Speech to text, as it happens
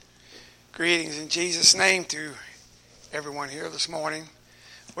Greetings in Jesus' name to everyone here this morning.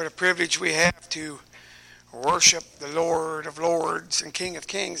 What a privilege we have to worship the Lord of Lords and King of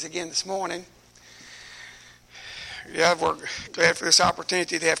Kings again this morning. Yeah, we're glad for this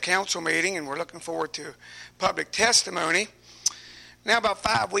opportunity to have council meeting, and we're looking forward to public testimony. Now, about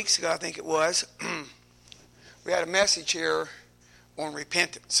 5 weeks ago, I think it was, we had a message here on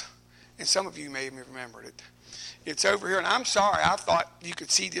repentance, and some of you may have remembered it. It's over here, and I'm sorry, I thought you could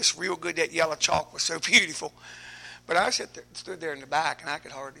see this real good. That yellow chalk was so beautiful. But I stood there in the back, and I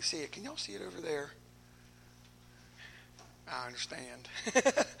could hardly see it. Can y'all see it over there? I understand.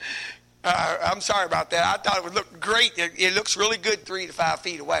 I'm sorry about that. I thought it would look great. It looks really good 3 to 5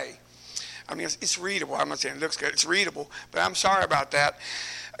 feet away. I mean, it's readable. I'm not saying it looks good. It's readable, but I'm sorry about that.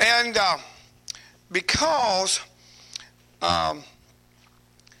 And because...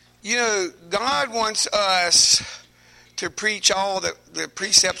 God wants us to preach all the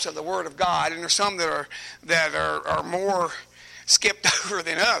precepts of the Word of God, and there's some that are more skipped over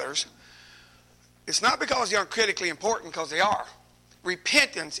than others. It's not because they aren't critically important, because they are.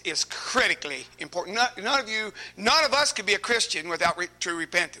 Repentance is critically important. None of us could be a Christian without true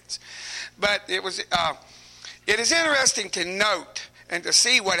repentance. But it is interesting to note and to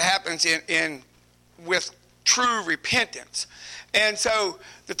see what happens with true repentance. And so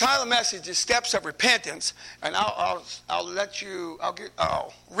the title of the message is Steps of Repentance, and I'll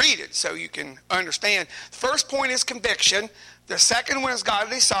read it so you can understand. The first point is conviction. The second one is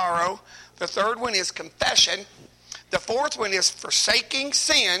godly sorrow. The third one is confession. The fourth one is forsaking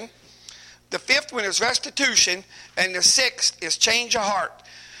sin. The fifth one is restitution, and the sixth is change of heart.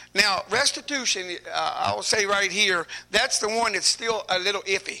 Now, restitution, I'll say right here, that's the one that's still a little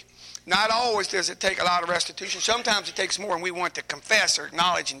iffy. Not always does it take a lot of restitution. Sometimes it takes more than we want to confess or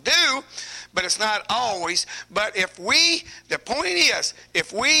acknowledge and do, but it's not always. But the point is,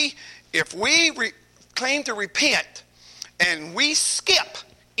 if we claim to repent and we skip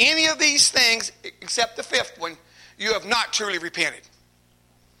any of these things except the fifth one, you have not truly repented.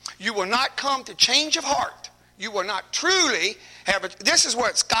 You will not come to change of heart. You will not truly have it. This is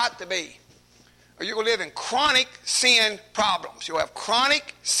what it's got to be. Or you will live in chronic sin problems. You'll have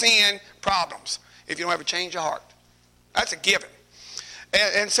chronic sin problems if you don't have a change of heart. That's a given.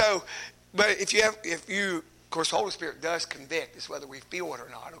 And so, but if you, of course, the Holy Spirit does convict. It's whether we feel it or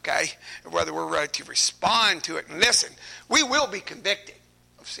not, okay? Whether we're ready to respond to it and listen. We will be convicted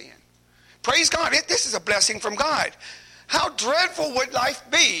of sin. Praise God. This is a blessing from God. How dreadful would life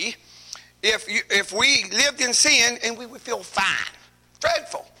be if we lived in sin and we would feel fine?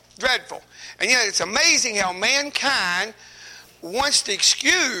 Dreadful. And yet it's amazing how mankind wants to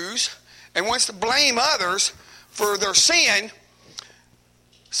excuse and wants to blame others for their sin.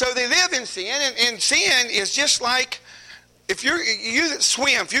 So they live in sin, and sin is just like if you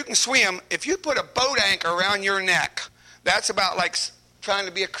can swim, if you put a boat anchor around your neck, that's about like trying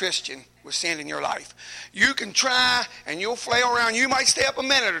to be a Christian with sin in your life. You can try and you'll flail around. You might stay up a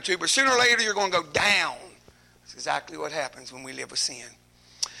minute or two, but sooner or later you're going to go down. That's exactly what happens when we live with sin.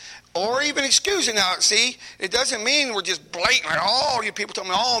 Or even excusing. Now, see, it doesn't mean we're just blatant. Like, you people tell me,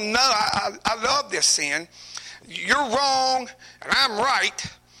 no, I love this sin. You're wrong, and I'm right.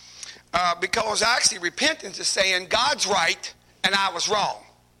 Because actually repentance is saying God's right, and I was wrong.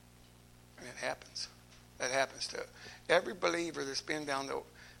 And it happens. That happens to every believer that's been down the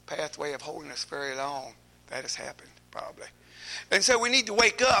pathway of holiness very long. That has happened, probably. And so we need to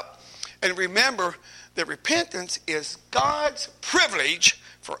wake up and remember that repentance is God's privilege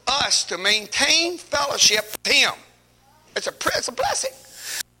for us to maintain fellowship with Him. It's a blessing.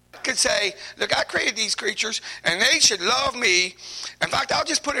 I could say, look, I created these creatures, and they should love me. In fact, I'll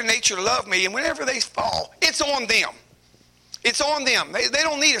just put in nature to love me, and whenever they fall, it's on them. It's on them. They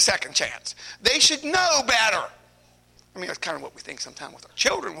don't need a second chance. They should know better. I mean, that's kind of what we think sometimes with our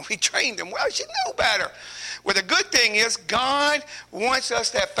children when we train them. Well, they should know better. Well, the good thing is God wants us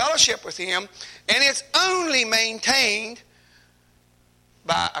to have fellowship with Him, and it's only maintained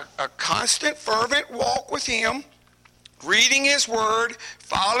by a constant, fervent walk with Him, reading His Word,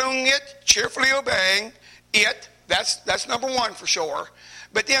 following it, cheerfully obeying it. That's number one for sure.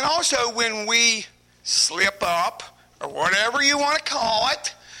 But then also when we slip up, or whatever you want to call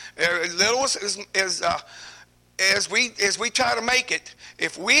it, little as we try to make it,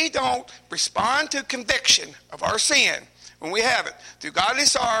 if we don't respond to conviction of our sin, when we have it, through godly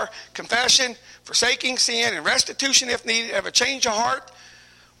sorrow, confession, forsaking sin, and restitution if needed, have a change of heart,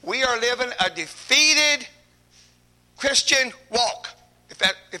 we are living a defeated Christian walk. If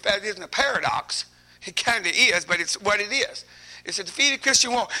that isn't a paradox, it kind of is, but it's what it is. It's a defeated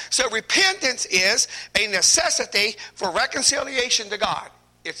Christian walk. So repentance is a necessity for reconciliation to God.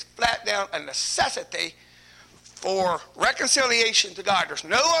 It's flat down a necessity for reconciliation to God. There's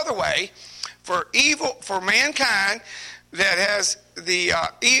no other way for mankind that has the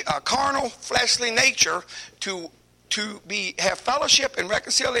carnal, fleshly nature to have fellowship and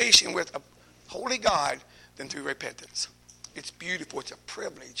reconciliation with a holy God than through repentance. It's beautiful. It's a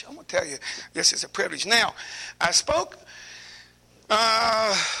privilege. I'm going to tell you, this is a privilege. Now, I spoke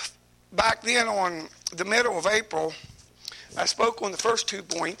back then on the middle of April. I spoke on the first 2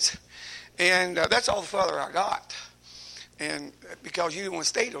 points, and that's all the further I got. And because you didn't want to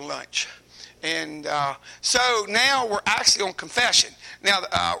stay till lunch. And so now we're actually on confession. Now,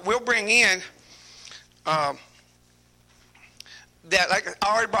 we'll bring in that, like I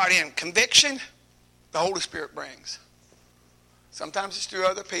already brought in, conviction, the Holy Spirit brings. Sometimes it's through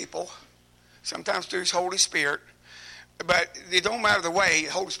other people. Sometimes through His Holy Spirit. But it don't matter the way,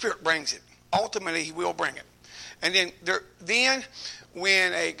 the Holy Spirit brings it. Ultimately, He will bring it. And then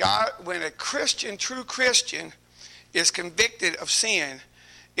when a Christian, true Christian, is convicted of sin,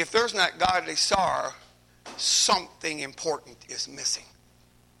 if there's not godly sorrow, something important is missing.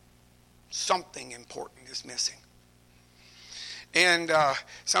 Something important is missing. And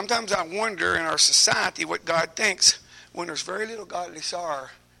sometimes I wonder in our society what God thinks when there's very little godly sorrow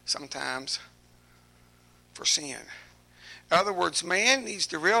sometimes for sin. In other words, man needs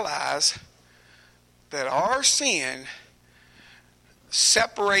to realize that our sin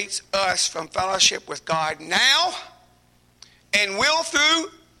separates us from fellowship with God now and will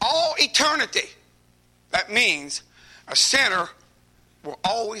through all eternity. That means a sinner will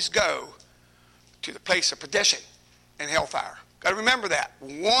always go to the place of perdition and hellfire. Got to remember that.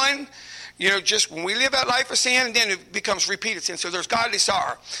 Just when we live that life of sin, and then it becomes repeated sin. So there's godly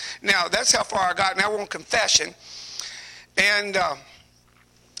sorrow. Now, that's how far I got. Now we're on confession. And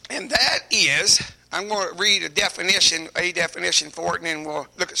that is, I'm going to read a definition for it, and then we'll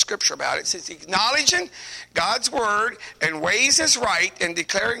look at Scripture about it. It says, acknowledging God's word and ways as right, and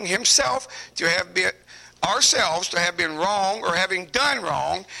declaring ourselves to have been wrong or having done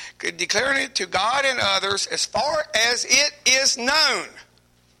wrong, declaring it to God and others as far as it is known.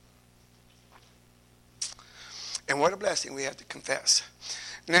 And what a blessing we have to confess.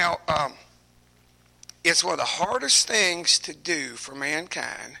 Now, it's one of the hardest things to do for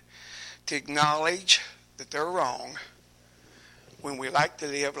mankind to acknowledge that they're wrong when we like to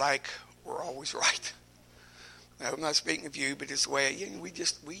live like we're always right. Now, I'm not speaking of you, but it's the way we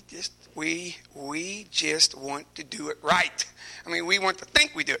just want to do it right. I mean, we want to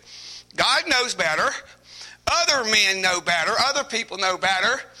think we do it. God knows better. Other men know better. Other people know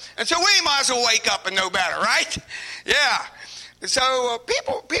better. And so we might as well wake up and know better, right? Yeah. And so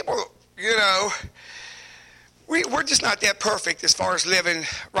people, we're just not that perfect as far as living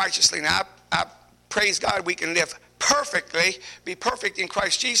righteously. Now, I praise God we can live perfectly, be perfect in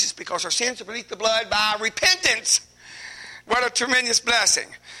Christ Jesus because our sins are beneath the blood by repentance. What a tremendous blessing.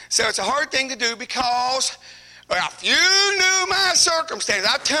 So it's a hard thing to do because, well, if you knew my circumstances,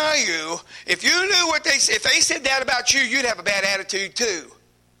 I tell you, if you knew if they said that about you, you'd have a bad attitude too.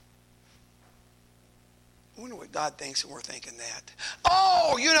 I wonder what God thinks when we're thinking that.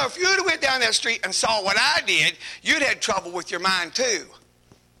 Oh, if you'd have went down that street and saw what I did, you'd have trouble with your mind too.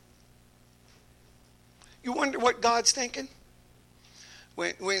 You wonder what God's thinking?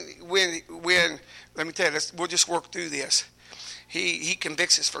 When let me tell you, we'll just work through this. He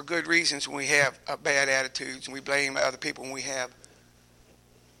convicts us for good reasons when we have bad attitudes, and we blame other people when we have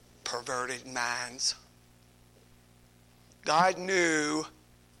perverted minds. God knew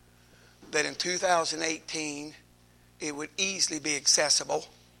that in 2018 it would easily be accessible.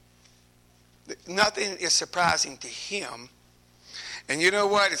 Nothing is surprising to Him. And you know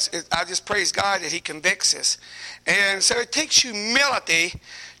what? I just praise God that He convicts us. And so it takes humility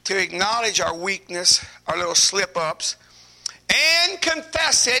to acknowledge our weakness, our little slip-ups, and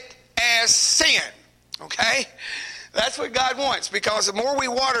confess it as sin. Okay? That's what God wants, because the more we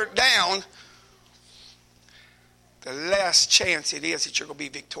water it down, the less chance it is that you're going to be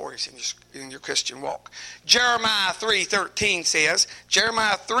victorious in your Christian walk. Jeremiah 3:13 says,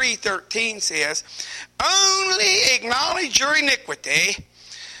 only acknowledge your iniquity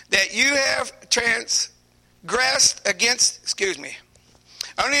that you have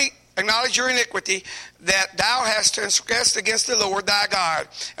only acknowledge your iniquity that thou hast transgressed against the Lord thy God,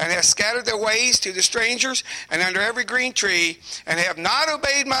 and hast scattered their ways to the strangers and under every green tree, and have not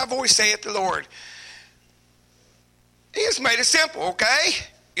obeyed my voice, saith the Lord. He just made it simple, okay?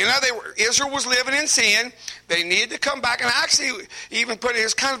 Israel was living in sin. They needed to come back, and I actually even put it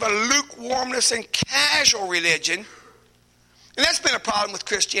as kind of a lukewarmness and casual religion. And that's been a problem with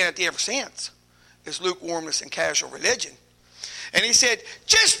Christianity ever since, is lukewarmness and casual religion. And he said,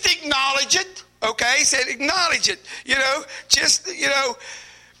 just acknowledge it. Okay, he said, acknowledge it.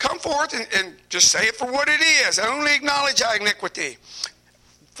 Come forth and just say it for what it is. Only acknowledge our iniquity.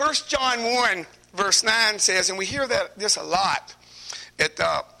 1 John 1, verse 9 says, and we hear this a lot at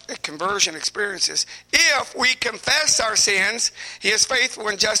conversion experiences, if we confess our sins, he is faithful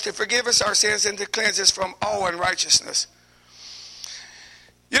and just to forgive us our sins and to cleanse us from all unrighteousness.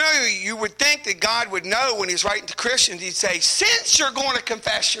 You would think that God would know when he's writing to Christians, he'd say, since you're going to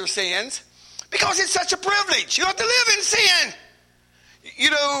confess your sins, because it's such a privilege, you have to live in sin.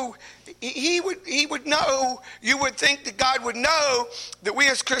 He would know, you would think that God would know that we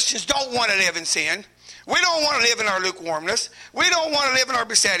as Christians don't want to live in sin. We don't want to live in our lukewarmness. We don't want to live in our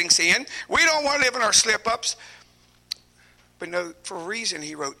besetting sin. We don't want to live in our slip-ups. But no, for a reason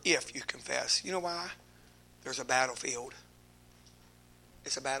he wrote, if you confess. You know why? There's a battlefield.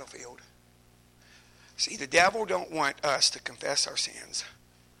 It's a battlefield. See, the devil don't want us to confess our sins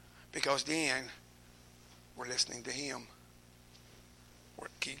because then we're listening to him.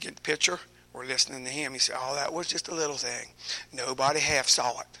 Can you get the picture? We're listening to him. He said, oh, that was just a little thing. Nobody half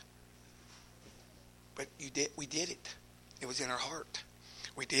saw it. But we did it. It was in our heart.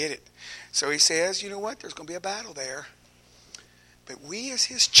 We did it. So he says, you know what? There's going to be a battle there. But we as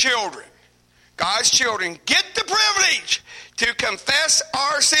his children, God's children, get the privilege to confess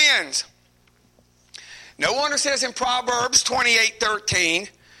our sins. No wonder it says in Proverbs 28:13,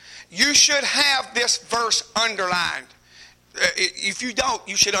 you should have this verse underlined. If you don't,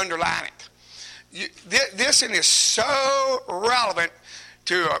 you should underline it. This is so relevant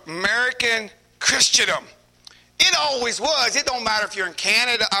to American Christendom. It always was. It don't matter if you're in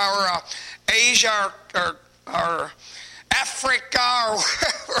Canada or Asia or Africa or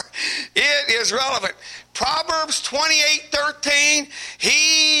wherever. It is relevant. Proverbs 28:13,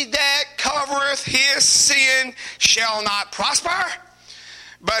 he that covereth his sin shall not prosper,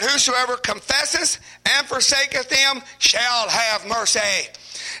 but whosoever confesseth and forsaketh them shall have mercy.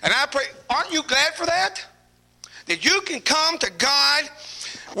 And I pray, aren't you glad for that? That you can come to God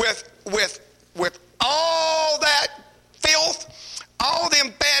with all that filth, all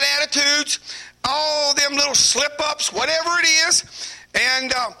them bad attitudes, all them little slip-ups, whatever it is,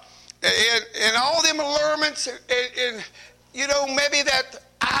 and all them allurements, and maybe that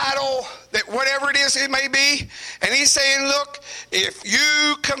idol, that whatever it is it may be. And he's saying, look, if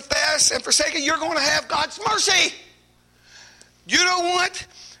you confess and forsake it, you're going to have God's mercy. You know what?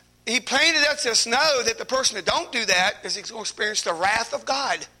 He plainly lets us know that the person that don't do that is going to experience the wrath of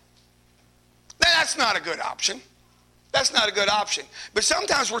God. Now, that's not a good option. That's not a good option. But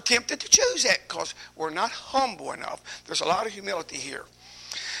sometimes we're tempted to choose that because we're not humble enough. There's a lot of humility here.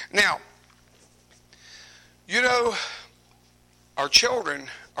 Now, our children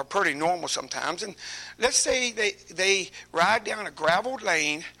are pretty normal sometimes. And let's say they ride down a graveled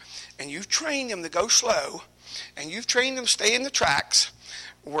lane and you've trained them to go slow and you've trained them to stay in the tracks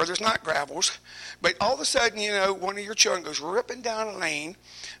where there's not gravels. But all of a sudden, one of your children goes ripping down the lane,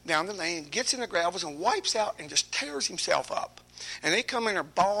 gets in the gravels and wipes out and just tears himself up. And they come in there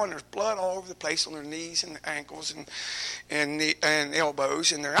bawling, there's blood all over the place on their knees and ankles and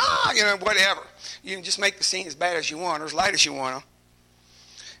elbows, and they're, whatever. You can just make the scene as bad as you want or as light as you want to.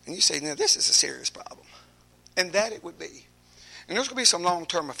 And you say, now this is a serious problem. And that it would be. And there's going to be some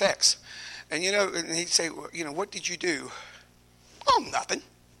long-term effects. And, and he'd say, well, what did you do? Oh, nothing.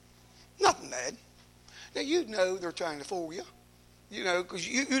 Nothing bad. Now, they're trying to fool you. Because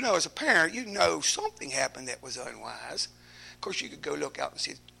as a parent, something happened that was unwise. Of course, you could go look out and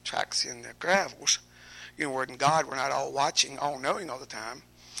see the tracks in the gravels. Where in God, we're not all watching, all knowing all the time.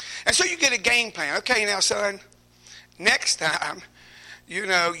 And so you get a game plan. Okay, now, son, next time, you're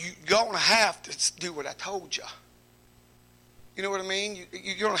going to have to do what I told you. You know what I mean?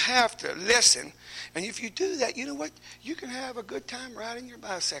 You're going to have to listen. And if you do that, you know what? You can have a good time riding your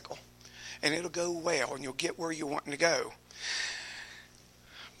bicycle. And it'll go well, and you'll get where you're wanting to go.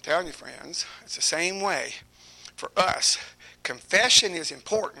 I'm telling you, friends, it's the same way for us. Confession is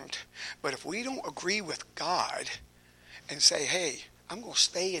important, but if we don't agree with God and say, hey, I'm going to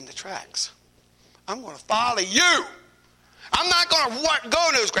stay in the tracks. I'm going to follow you. I'm not going to go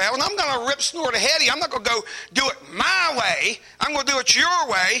in those gravels. I'm going to rip snort ahead of you. I'm not going to go do it my way. I'm going to do it your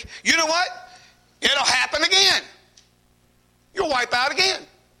way. You know what? It'll happen again. You'll wipe out again.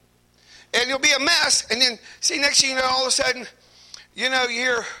 And it'll be a mess. And then, see, next thing you know, all of a sudden, you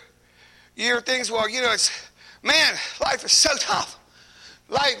hear things, well, it's, man, life is so tough.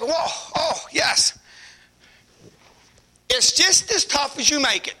 Life, whoa, oh, yes. It's just as tough as you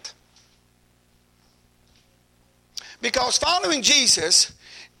make it. Because following Jesus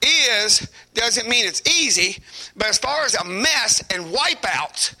is doesn't mean it's easy, but as far as a mess and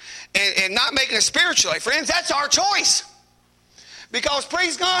wipeouts and not making it spiritually, friends, that's our choice. Because,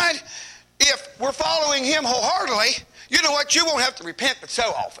 praise God, if we're following him wholeheartedly, you know what? You won't have to repent but so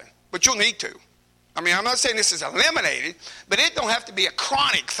often, but you'll need to. I mean, I'm not saying this is eliminated, but it don't have to be a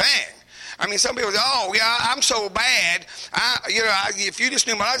chronic thing. I mean, some people say, oh, yeah, I'm so bad. If you just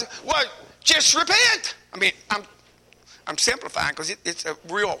knew my life, well, just repent. I mean, I'm simplifying because it's a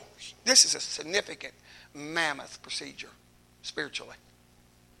real, this is a significant mammoth procedure spiritually.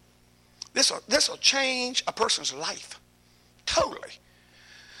 This will change a person's life totally.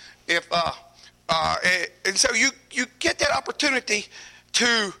 And so you get that opportunity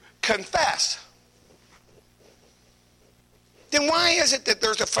to confess. Then why is it that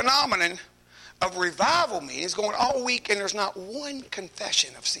there's a phenomenon of revival meetings going all week and there's not one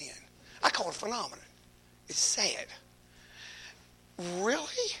confession of sin? I call it a phenomenon. It's sad. Really?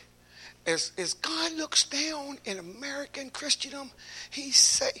 As God looks down in American Christendom, he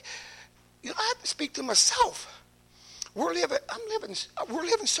say, I have to speak to myself. We're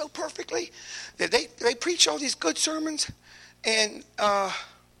living so perfectly that they preach all these good sermons, and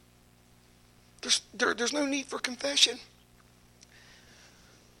there's no need for confession.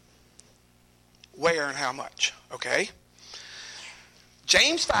 Where and how much? Okay.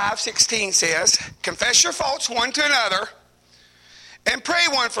 James 5:16 says, confess your faults one to another and pray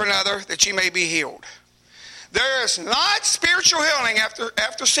one for another that you may be healed. There is not spiritual healing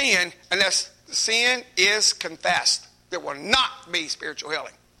after sin unless the sin is confessed. There will not be spiritual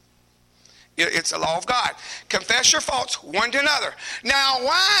healing. It's the law of God. Confess your faults one to another. Now,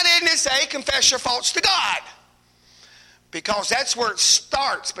 why didn't it say confess your faults to God? Because that's where it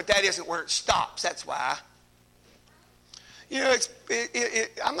starts, but that isn't where it stops. That's why.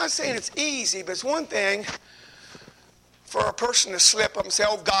 I'm not saying it's easy, but it's one thing for a person to slip up and say,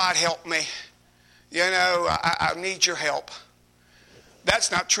 oh, God, help me. I need your help.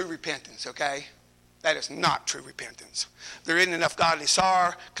 That's not true repentance, okay? That is not true repentance. There isn't enough godly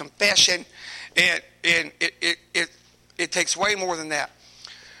sorrow, confession, and it takes way more than that.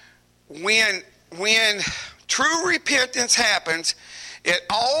 When true repentance happens, it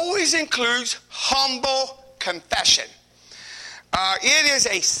always includes humble confession. It is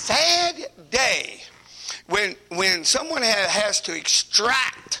a sad day when someone has to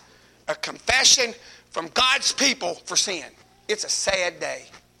extract a confession from God's people for sin. It's a sad day.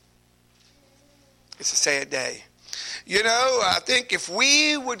 It's a sad day. I think if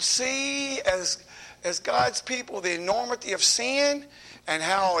we would see as God's people the enormity of sin and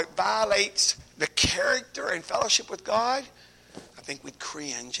how it violates the character and fellowship with God, I think we'd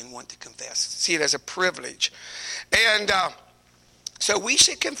cringe and want to confess. See it as a privilege. And so we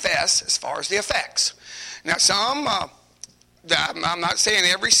should confess as far as the effects. Now I'm not saying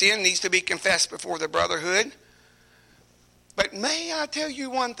every sin needs to be confessed before the brotherhood, but may I tell you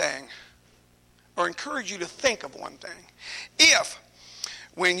one thing, or encourage you to think of one thing. If,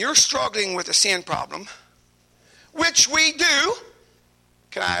 when you're struggling with a sin problem, which we do,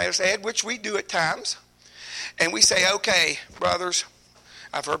 can I just add, which we do at times, and we say, okay, brothers,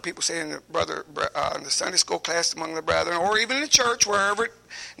 I've heard people say in the Sunday school class among the brethren, or even in the church, wherever it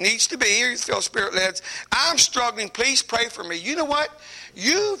needs to be, or you feel spirit-led, I'm struggling, please pray for me. You know what?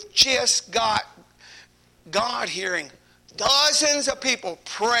 You've just got God hearing dozens of people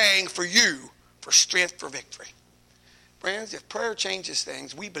praying for you for strength for victory. Friends, if prayer changes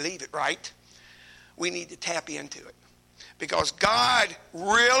things, we believe it, right? We need to tap into it. Because God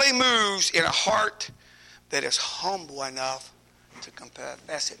really moves in a heart that is humble enough to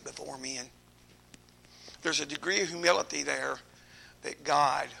confess it before men. There's a degree of humility there that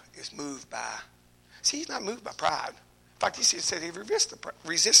God is moved by. See, he's not moved by pride. In fact, he said he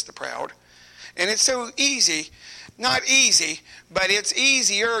resists the proud. And it's so easy, not easy, but it's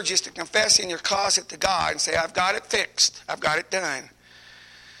easier just to confess in your closet to God and say, I've got it fixed. I've got it done.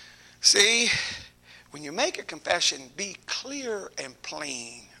 See, when you make a confession, be clear and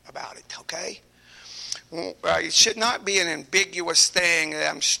plain about it, okay? It should not be an ambiguous thing that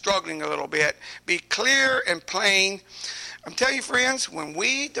I'm struggling a little bit. Be clear and plain. I'm telling you, friends, when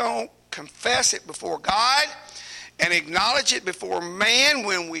we don't confess it before God and acknowledge it before man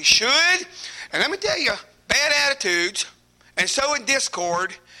when we should, and let me tell you, bad attitudes and sowing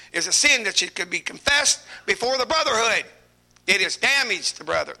discord is a sin that could be confessed before the brotherhood. It has damaged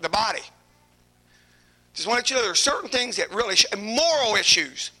the body. Just want to let you know there are certain things that really, moral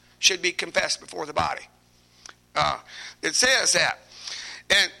issues should be confessed before the body. It says that.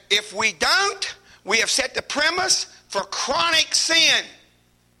 And if we don't, we have set the premise for chronic sin.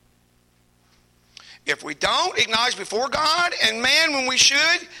 If we don't acknowledge before God and man when we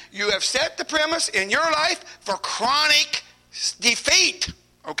should, you have set the premise in your life for chronic defeat.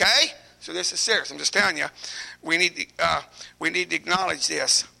 Okay? So this is serious. I'm just telling you. We need to acknowledge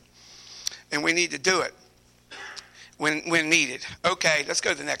this. And we need to do it when needed. Okay, let's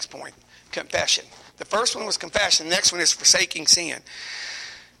go to the next point. Confession. The first one was confession. The next one is forsaking sin.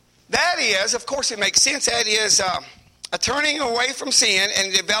 That is, of course it makes sense, that is a turning away from sin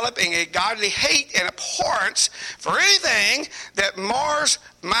and developing a godly hate and abhorrence for anything that mars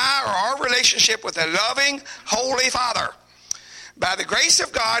my or our relationship with a loving, holy Father. By the grace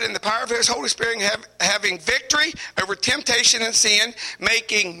of God and the power of His Holy Spirit, having victory over temptation and sin,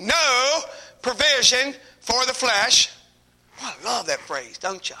 making no provision for the flesh. Oh, I love that phrase,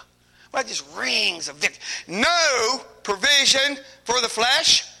 don't you? Well, it just rings of victory. No provision for the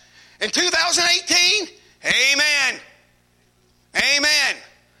flesh. In 2018, amen. Amen.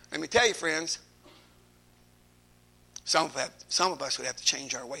 Let me tell you, friends, some of us would have to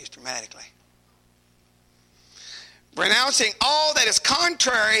change our ways dramatically. Renouncing all that is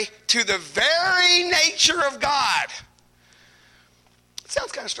contrary to the very nature of God. It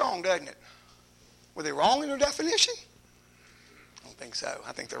sounds kind of strong, doesn't it? Were they wrong in their definition? I don't think so.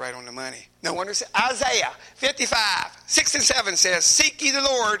 I think they're right on the money. No wonder Isaiah 55, 6 and 7 says, Seek ye the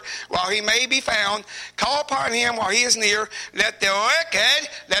Lord while He may be found. Call upon Him while He is near. Let the wicked,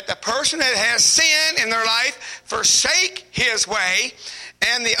 let the person that has sin in their life forsake his way,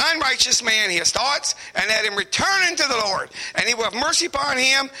 and the unrighteous man his thoughts, and let him return unto the Lord. And He will have mercy upon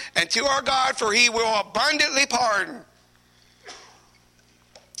him and to our God, for He will abundantly pardon.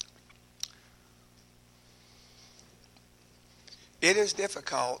 It is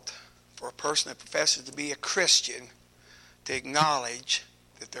difficult for a person that professes to be a Christian to acknowledge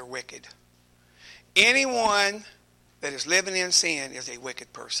that they're wicked. Anyone that is living in sin is a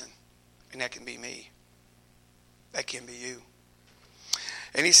wicked person. And that can be me. That can be you.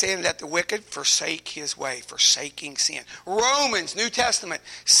 And He's saying that the wicked forsake his way, forsaking sin. Romans, New Testament,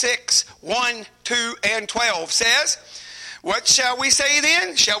 6, 1, 2, and 12 says, What shall we say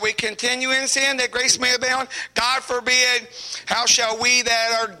then? Shall we continue in sin that grace may abound? God forbid. How shall we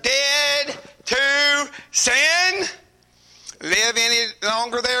that are dead to sin live any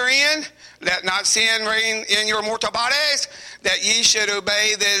longer therein? Let not sin reign in your mortal bodies, that ye should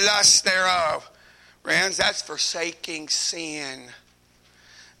obey the lust thereof. Friends, that's forsaking sin.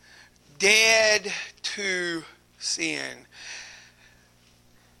 Dead to sin.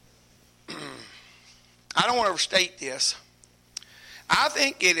 I don't want to overstate this. I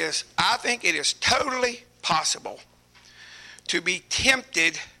think it is totally possible to be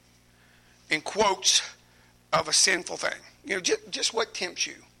tempted, in quotes, of a sinful thing. You know, just what tempts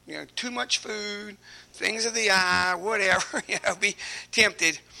you. You know, too much food, things of the eye, whatever. You know, be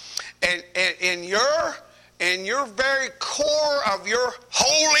tempted, and in your very core of your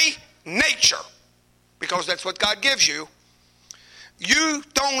holy nature, because that's what God gives you, you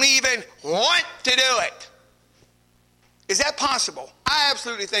don't even want to do it. Is that possible? I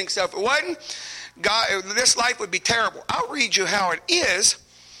absolutely think so. If it wasn't, God, this life would be terrible. I'll read you how it is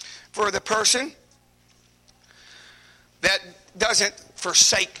for the person that doesn't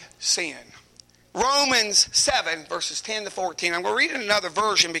forsake sin. Romans 7, verses 10 to 14. I'm going to read in another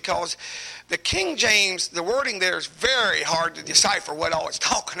version because the King James, the wording there is very hard to decipher what all it's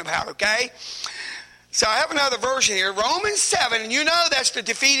talking about, okay? So I have another version here. Romans 7, and you know that's the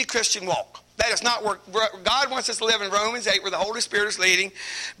defeated Christian walk. That is not where God wants us to live in Romans 8, where the Holy Spirit is leading.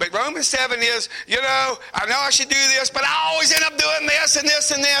 But Romans 7 is, you know I should do this, but I always end up doing this and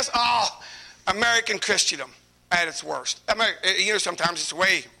this and this. Oh, American Christendom at its worst. You know, sometimes it's the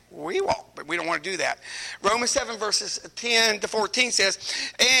way we walk, but we don't want to do that. Romans 7 verses 10 to 14 says,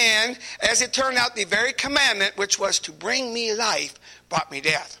 And as it turned out, the very commandment which was to bring me life brought me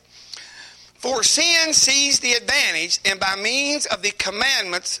death. For sin seized the advantage, and by means of the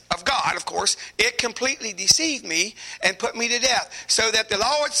commandments of God, of course, it completely deceived me and put me to death, so that the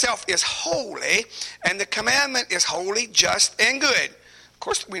law itself is holy, and the commandment is holy, just, and good. Of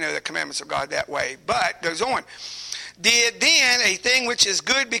course, we know the commandments of God that way, but goes on. Did then a thing which is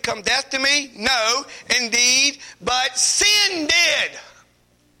good become death to me? No, indeed, but sin did.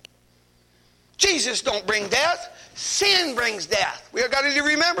 Jesus don't bring death. Sin brings death. We have got to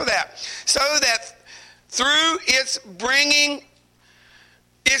remember that. So that through its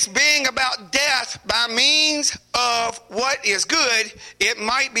being about death by means of what is good, it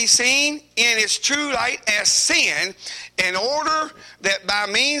might be seen in its true light as sin, in order that by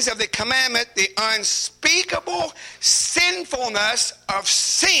means of the commandment, the unspeakable sinfulness of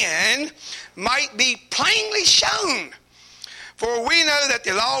sin might be plainly shown. For we know that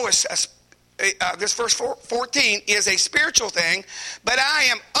the law is this verse 14 is a spiritual thing, but I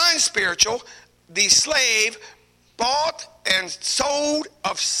am unspiritual, the slave bought and sold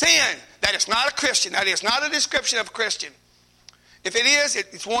of sin. That is not a Christian. That is not a description of a Christian. If it is,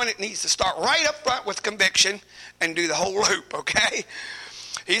 it's one that needs to start right up front with conviction and do the whole loop, okay?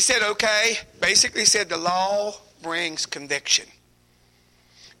 He said, okay, basically said the law brings conviction.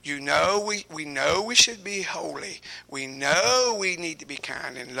 You know, we know we should be holy. We know we need to be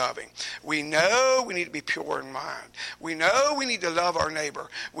kind and loving. We know we need to be pure in mind. We know we need to love our neighbor.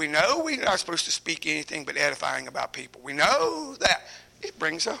 We know we're not supposed to speak anything but edifying about people. We know that. It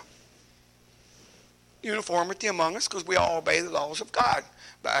brings a uniformity among us because we all obey the laws of God.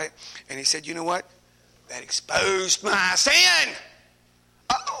 And he said, you know what? That exposed my sin.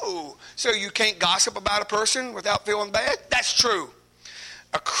 Oh, so you can't gossip about a person without feeling bad? That's true.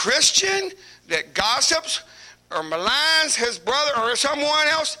 A Christian that gossips or maligns his brother or someone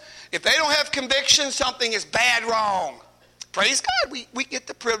else, if they don't have conviction, something is bad wrong. Praise God, we get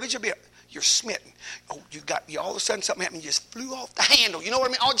the privilege of being, you're smitten. Oh, all of a sudden something happened, you just flew off the handle. You know what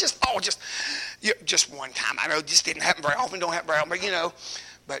I mean? Just one time. I know it just didn't happen very often, don't happen very often,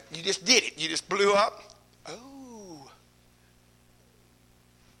 but but you just did it. You just blew up. Oh.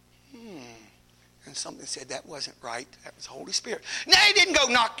 And something said that wasn't right. That was the Holy Spirit. Now, he didn't go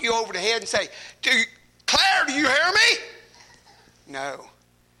knock you over the head and say, Claire, do you hear me? No.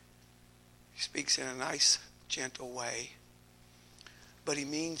 He speaks in a nice, gentle way. But he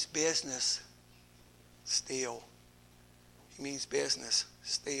means business still. He means business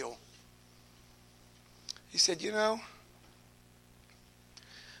still. He said,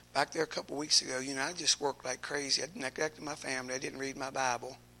 back there a couple weeks ago, I just worked like crazy. I neglected my family. I didn't read my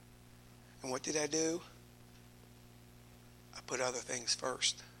Bible. And what did I do? I put other things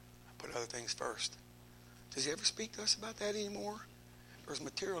first. Does he ever speak to us about that anymore? Or has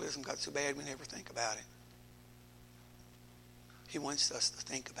materialism got so bad we never think about it? He wants us to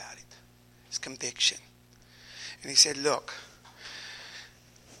think about it. It's conviction. And he said, look,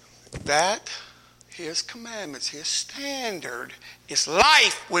 that his commandments, his standard is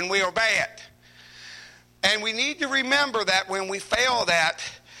life when we are bad. And we need to remember that when we fail that,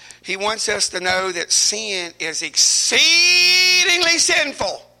 he wants us to know that sin is exceedingly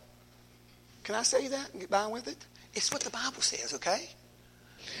sinful. Can I say that and get by with it? It's what the Bible says, okay?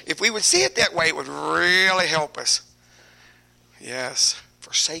 If we would see it that way, it would really help us. Yes,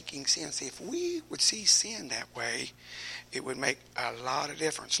 forsaking sin. See, if we would see sin that way, it would make a lot of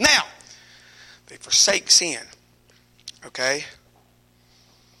difference. Now, they forsake sin, okay?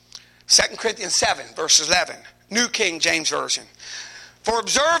 2 Corinthians 7, verses 11, New King James Version. For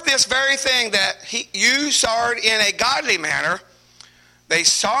observe this very thing that you sorrowed in a godly manner. They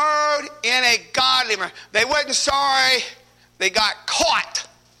sorrowed in a godly manner. They wasn't sorry they got caught.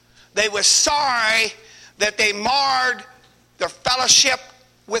 They were sorry that they marred their fellowship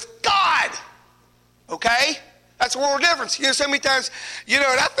with God. Okay? That's a world difference. So many times, and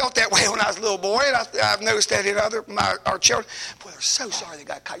I felt that way when I was a little boy, and I've noticed that in our children. Boy, they're so sorry they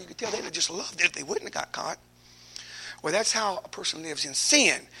got caught. You could tell they'd have just loved it if they wouldn't have got caught. Well, that's how a person lives in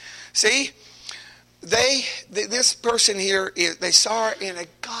sin. See, this person here, they sorrow in a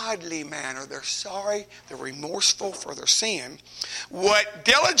godly manner. They're sorry, they're remorseful for their sin. What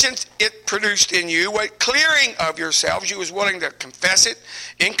diligence it produced in you, what clearing of yourselves, you was willing to confess it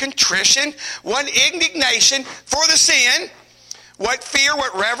in contrition, what indignation for the sin, what fear,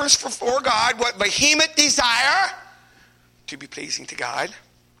 what reverence for God, what vehement desire to be pleasing to God,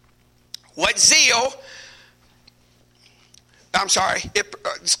 what zeal,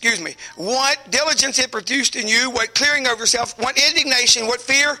 what diligence it produced in you, what clearing of yourself, what indignation, what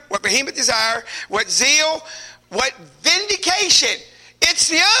fear, what vehement desire, what zeal, what vindication. It's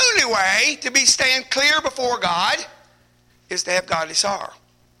the only way to stand clear before God is to have godly sorrow.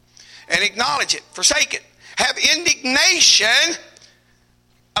 And acknowledge it, forsake it. Have indignation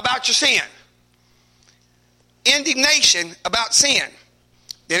about your sin. Indignation about sin.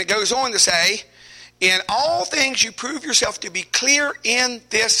 Then it goes on to say, in all things you prove yourself to be clear in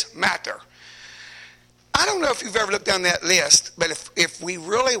this matter. I don't know if you've ever looked down that list, but if we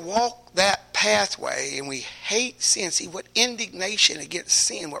really walk that pathway and we hate sin, see what indignation against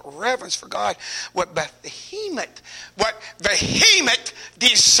sin, what reverence for God, what vehement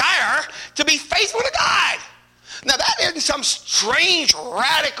desire to be faithful to God. Now that isn't some strange,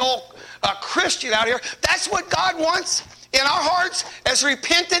 radical Christian out here. That's what God wants in our hearts as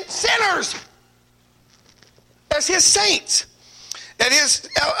repentant sinners. As his saints,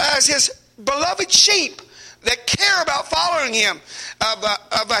 as his beloved sheep that care about following him,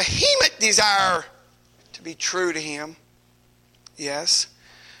 a vehement desire to be true to him, yes,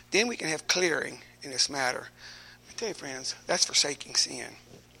 then we can have clearing in this matter. I tell you, friends, that's forsaking sin.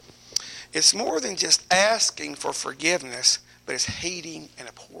 It's more than just asking for forgiveness, but it's hating and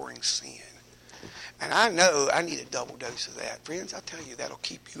abhorring sin. And I know I need a double dose of that. Friends, I tell you, that'll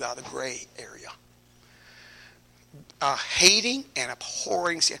keep you out of the gray area. Hating and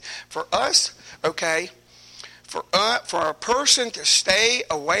abhorring sin. For us, okay, for a person to stay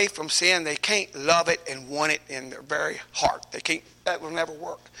away from sin, they can't love it and want it in their very heart. They can't. That will never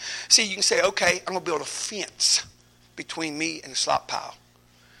work. See, you can say, okay, I'm going to build a fence between me and the slop pile.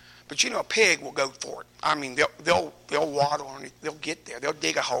 But a pig will go for it. I mean, they'll waddle on it. They'll get there. They'll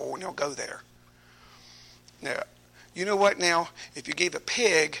dig a hole and they'll go there. Now, you know what now? If you gave a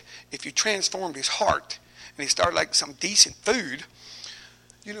pig, if you transformed his heart and he started like some decent food,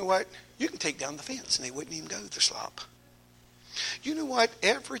 you know what? You can take down the fence and they wouldn't even go to the slop. You know what?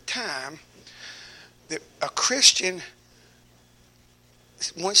 Every time that a Christian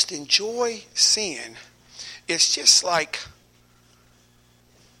wants to enjoy sin, it's just like,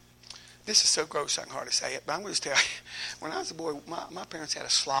 this is so gross I can hardly say it, but I'm going to tell you, when I was a boy, my parents had a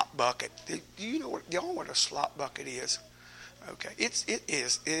slop bucket. Do y'all know what a slop bucket is? Okay, it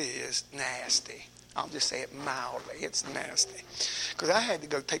is nasty. I'll just say it mildly. It's nasty. Because I had to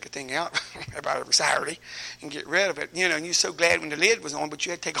go take a thing out about every Saturday and get rid of it. And you're so glad when the lid was on, but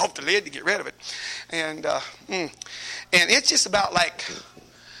you had to take off the lid to get rid of it. And it's just about like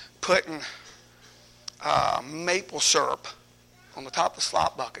putting maple syrup on the top of the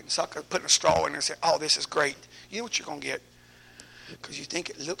slop bucket and putting a straw in there and say, oh, this is great. You know what you're going to get? Because you think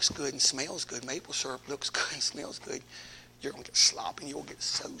it looks good and smells good. Maple syrup looks good and smells good. You're going to get slop and you'll get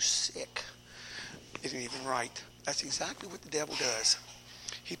so sick. It isn't even right. That's exactly what the devil does.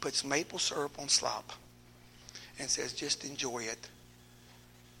 He puts maple syrup on slop and says, just enjoy it.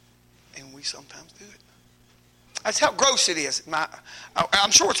 And we sometimes do it. That's how gross it is.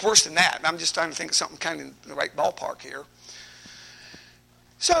 I'm sure it's worse than that. I'm just trying to think of something kind of in the right ballpark here.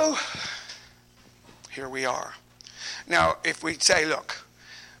 So, here we are. Now, if we say, look,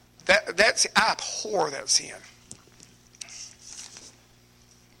 that's I abhor that sin.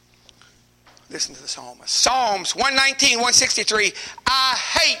 Listen to the psalmist. Psalms 119, 163. I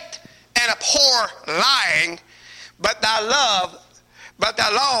hate and abhor lying, but thy law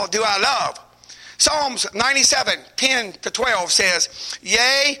do I love. Psalms 97, 10 to 12 says,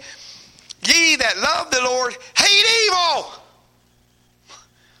 yea, ye that love the Lord hate evil.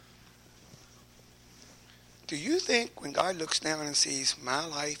 Do you think when God looks down and sees my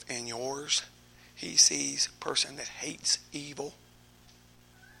life and yours, he sees a person that hates evil?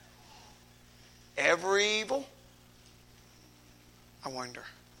 Every evil? I wonder.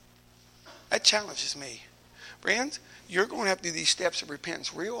 That challenges me. Friends, you're going to have to do these steps of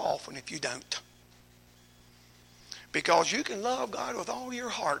repentance real often if you don't. Because you can love God with all your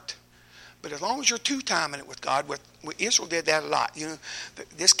heart. But as long as you're two-timing it with God, Israel did that a lot.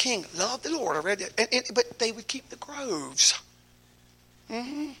 This king loved the Lord. I read that. But they would keep the groves.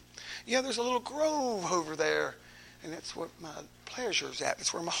 Yeah, there's a little grove over there. And that's what my pleasure's at.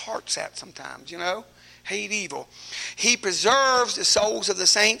 That's where my heart's at sometimes, Hate evil. He preserves the souls of the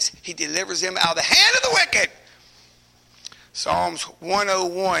saints. He delivers them out of the hand of the wicked. Psalms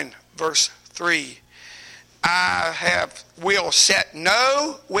 101, verse 3. I will set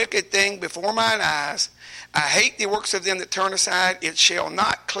no wicked thing before mine eyes. I hate the works of them that turn aside. It shall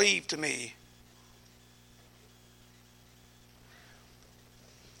not cleave to me.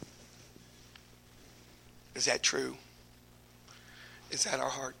 Is that true? Is that our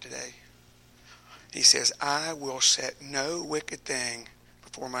heart today? He says, I will set no wicked thing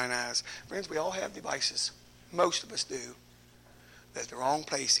before mine eyes. Friends, we all have devices. Most of us do. That the wrong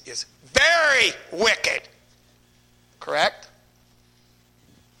place is very wicked. Correct?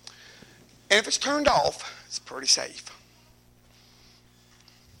 And if it's turned off, it's pretty safe.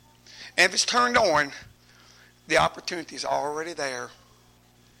 And if it's turned on, the opportunity is already there.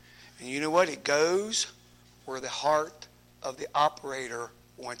 And you know what? It goes where the heart of the operator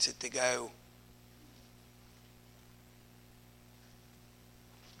wants it to go.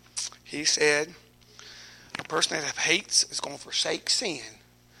 He said, a person that hates is going to forsake sin.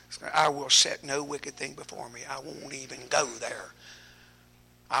 I will set no wicked thing before me. I won't even go there.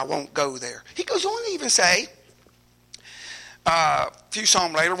 I won't go there. He goes on to even say, a few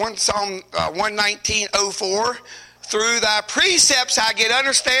Psalms later, Psalm 119:04, through thy precepts I get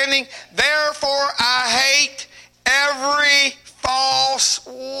understanding, therefore I hate every false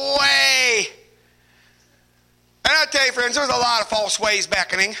way. And I tell you, friends, there's a lot of false ways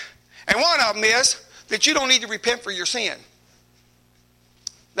beckoning. And one of them is that you don't need to repent for your sin.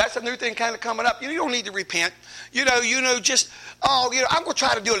 that's a new thing kind of coming up. You don't need to repent. I'm going to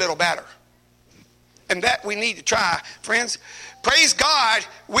try to do a little better. And that we need to try. Friends, praise God,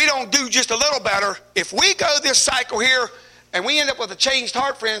 we don't do just a little better. If we go this cycle here and we end up with a changed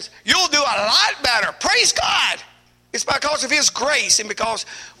heart, friends, you'll do a lot better. Praise God. It's because of His grace and because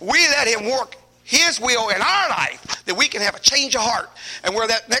we let Him work His will in our life that we can have a change of heart. And where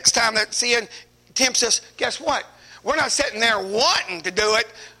that next time that sin tempts us, guess what? We're not sitting there wanting to do it.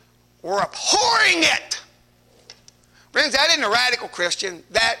 We're abhorring it. Friends, that isn't a radical Christian.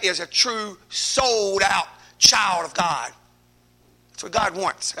 That is a true sold out child of God. That's what God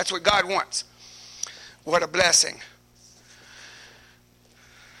wants. That's what God wants. What a blessing.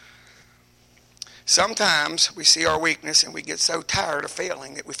 Sometimes we see our weakness and we get so tired of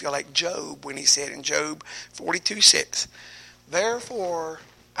failing that we feel like Job when he said in Job 42:6, therefore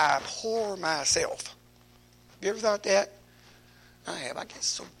I abhor myself. Have you ever thought that? I have. I get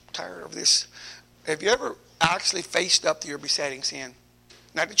so tired of this. Have you ever actually faced up to your besetting sin?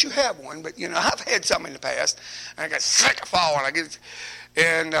 Not that you have one, but I've had some in the past, and I got sick of falling.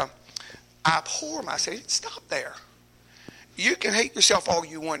 I abhor myself. Stop there. You can hate yourself all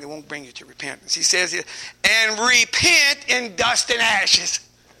you want. It won't bring you to repentance. He says, and repent in dust and ashes.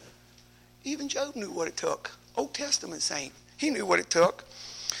 Even Job knew what it took. Old Testament saint. He knew what it took.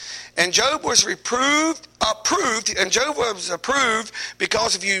 And Job was approved, and Job was approved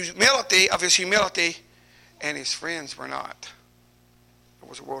because of his humility, and his friends were not. There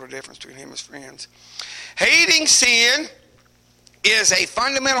was a world of difference between him and his friends. Hating sin is a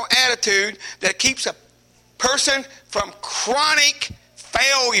fundamental attitude that keeps a person from chronic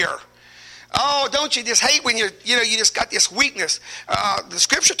failure. Oh, don't you just hate when you just got this weakness? The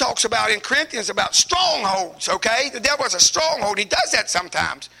scripture talks about in Corinthians about strongholds, okay? The devil is a stronghold. He does that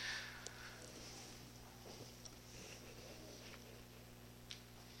sometimes.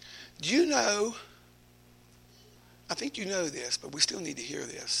 Do you know, I think you know this, but we still need to hear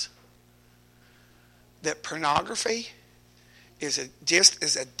this, that pornography is just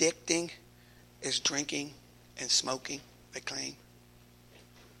as addicting as drinking and smoking, they claim.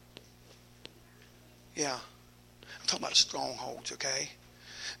 Yeah. I'm talking about strongholds, okay?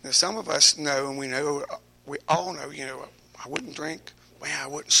 Now, some of us know, and we all know, I wouldn't drink, I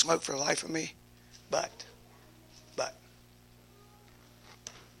wouldn't smoke for the life of me, but,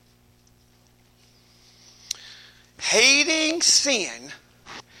 hating sin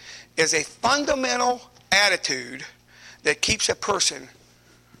is a fundamental attitude that keeps a person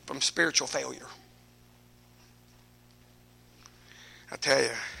from spiritual failure. I tell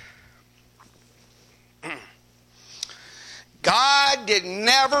you, God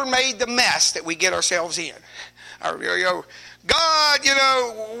never made the mess that we get ourselves in. God,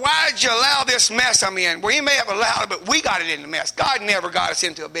 why'd you allow this mess I'm in? Well, He may have allowed it, but we got it in the mess. God never got us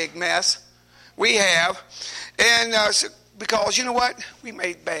into a big mess. We have. And because, you know what? We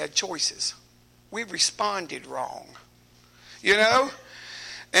made bad choices. We responded wrong.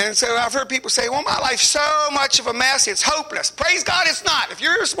 And so I've heard people say, well, my life's so much of a mess, it's hopeless. Praise God, it's not. If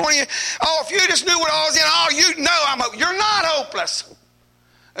you're this morning, if you just knew what I was in, you're not hopeless.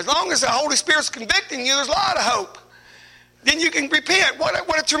 As long as the Holy Spirit's convicting you, there's a lot of hope. Then you can repent.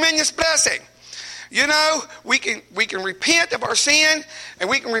 What a tremendous blessing. We can repent of our sin, and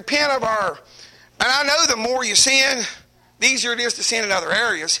we can repent of our... And I know the more you sin, the easier it is to sin in other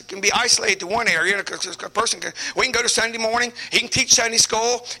areas. It can be isolated to one area. Because a person we can go to Sunday morning, he can teach Sunday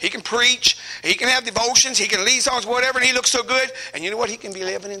school, he can preach, he can have devotions, he can lead songs, whatever, and he looks so good. And you know what? He can be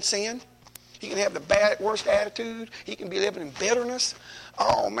living in sin. He can have the worst attitude. He can be living in bitterness.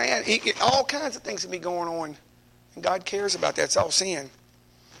 Oh, man, all kinds of things can be going on. And God cares about that. It's all sin.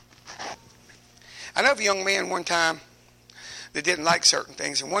 I know of a young man one time that didn't like certain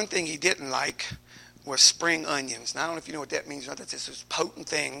things. And one thing he didn't like was spring onions. Now, I don't know if you know what that means. That's just those potent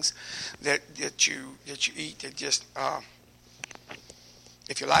things that you eat that just,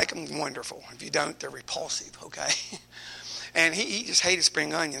 if you like them, wonderful. If you don't, they're repulsive, okay? And he just hated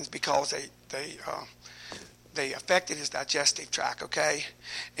spring onions because they affected his digestive tract, okay?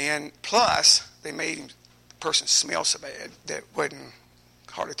 And plus, they made the person smell so bad that wasn't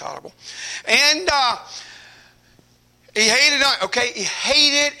hardly tolerable. And he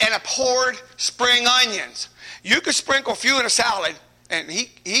hated and abhorred spring onions. You could sprinkle a few in a salad, and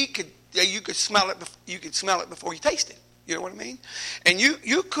you could smell it. You could smell it before you taste it. You know what I mean? And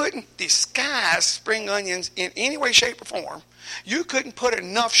you couldn't disguise spring onions in any way, shape, or form. You couldn't put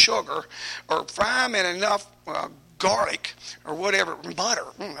enough sugar or fry them in enough garlic or whatever, butter.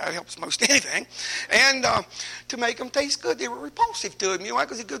 That helps most anything. And to make them taste good, they were repulsive to him. You know why?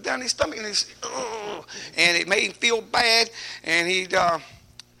 Because he'd go down his stomach and it made him feel bad. And he'd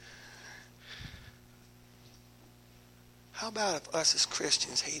How about if us as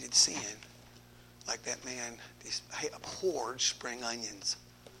Christians hated sin like that man abhorred spring onions?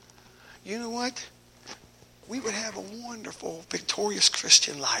 You know what? We would have a wonderful, victorious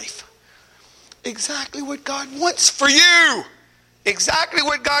Christian life. Exactly what God wants for you. Exactly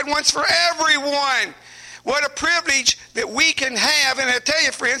what God wants for everyone. What a privilege that we can have. And I tell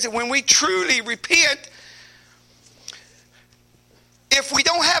you, friends, that when we truly repent, if we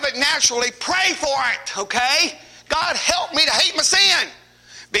don't have it naturally, pray for it, okay? God, help me to hate my sin.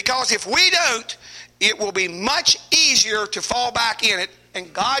 Because if we don't, it will be much easier to fall back in it.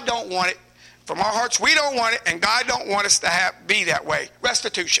 And God don't want it. From our hearts, we don't want it. And God don't want us to be that way.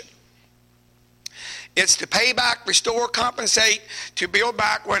 Restitution. It's to pay back, restore, compensate, to build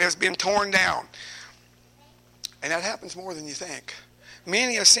back what has been torn down. And that happens more than you think.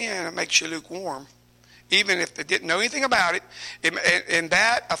 Many a sin makes you lukewarm, even if they didn't know anything about it. And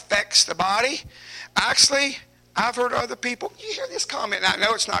that affects the body. Actually, I've heard other people, you hear this comment, and I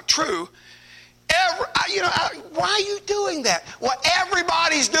know it's not true. Why are you doing that? Well,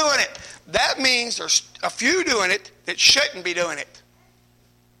 everybody's doing it. That means there's a few doing it that shouldn't be doing it.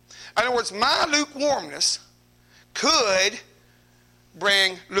 In other words, my lukewarmness could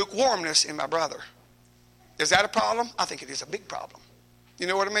bring lukewarmness in my brother. Is that a problem? I think it is a big problem. You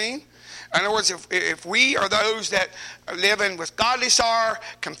know what I mean? In other words, if we are those that are living with godly sorrow,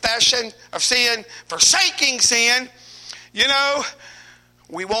 confession of sin, forsaking sin,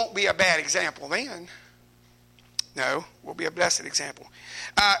 we won't be a bad example then. No, we'll be a blessed example.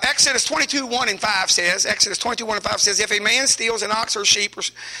 Exodus 22:1-5 says, if a man steals an ox or sheep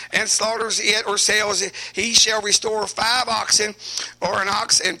and slaughters it or sells it, he shall restore 5 oxen or an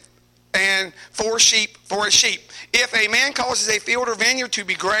ox and 4 sheep for a sheep. If a man causes a field or vineyard to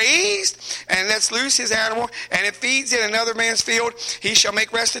be grazed and lets loose his animal and it feeds in another man's field, he shall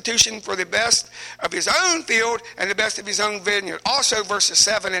make restitution for the best of his own field and the best of his own vineyard. Also, verses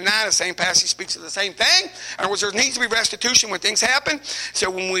 7 and 9, the same passage speaks of the same thing. In other words, there needs to be restitution when things happen. So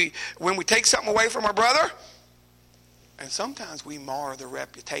when we take something away from our brother, and sometimes we mar their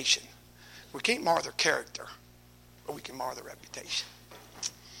reputation. We can't mar their character, but we can mar their reputation.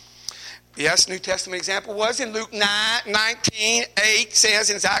 Yes, New Testament example was in Luke 19:8 says,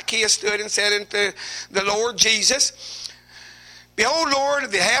 and Zacchaeus stood and said unto the Lord Jesus, Behold, Lord,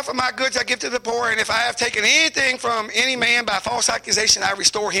 the half of my goods I give to the poor, and if I have taken anything from any man by false accusation, I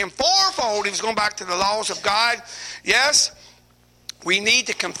restore him fourfold. He was going back to the laws of God. Yes, we need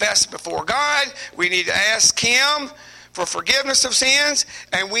to confess before God. We need to ask Him for forgiveness of sins,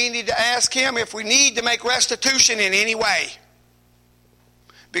 and we need to ask Him if we need to make restitution in any way.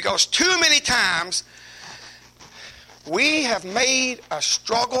 Because too many times we have made a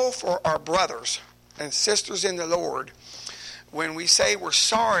struggle for our brothers and sisters in the Lord when we say we're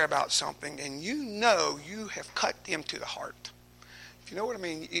sorry about something and you have cut them to the heart. If you know what I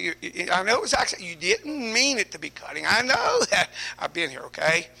mean. I know it was actually, you didn't mean it to be cutting. I know that. I've been here,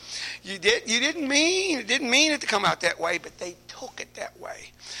 okay? You didn't mean it to come out that way, but they took it that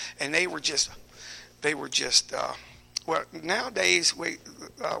way. And they were just well, nowadays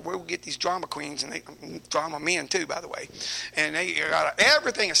we'll get these drama queens and drama men too, by the way, and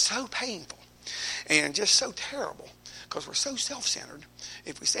everything is so painful and just so terrible because we're so self-centered.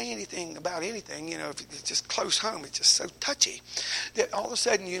 If we say anything about anything, if it's just close home, it's just so touchy that all of a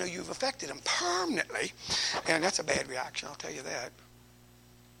sudden, you've affected them permanently, and that's a bad reaction. I'll tell you that.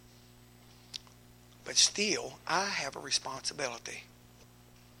 But still, I have a responsibility.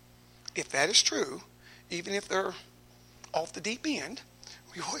 If that is true, even if they're off the deep end,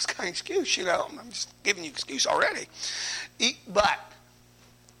 we always got an excuse, I'm just giving you excuse already. But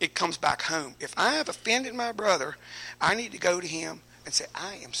it comes back home. If I have offended my brother, I need to go to him and say,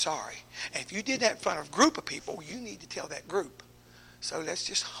 I am sorry. And if you did that in front of a group of people, you need to tell that group. So let's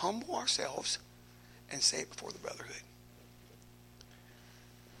just humble ourselves and say it before the brotherhood.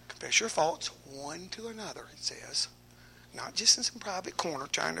 Confess your faults one to another, it says. Not just in some private corner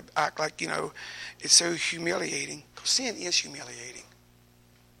trying to act like, it's so humiliating. Because sin is humiliating.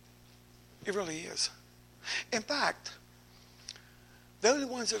 It really is. In fact, the only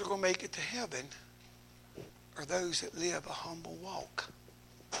ones that are going to make it to heaven are those that live a humble walk.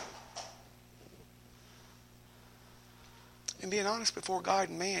 And being honest before God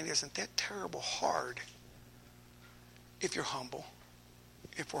and man, isn't that terrible hard if you're humble,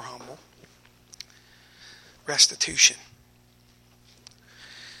 if we're humble? Restitution.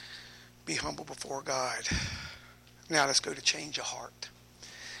 Be humble before God. Now let's go to change of heart.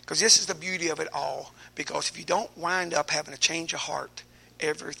 Because this is the beauty of it all. Because if you don't wind up having a change of heart,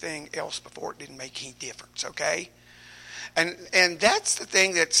 everything else before it didn't make any difference, okay? And that's the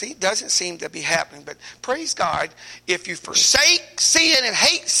thing that doesn't seem to be happening. But praise God, if you forsake sin and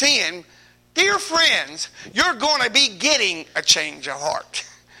hate sin, dear friends, you're going to be getting a change of heart.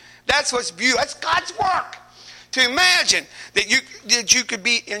 That's what's beautiful. That's God's work. To imagine that you could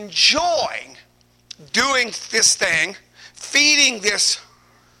be enjoying doing this thing, feeding this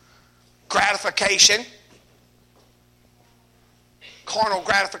gratification, carnal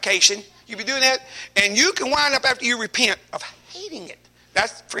gratification. You be doing that, and you can wind up after you repent of hating it.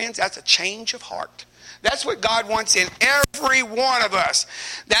 Friends, that's a change of heart. That's what God wants in every one of us.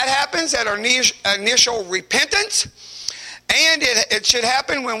 That happens at our initial repentance, and it should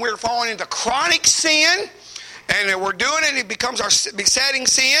happen when we're falling into chronic sin, and we're doing it, it becomes our besetting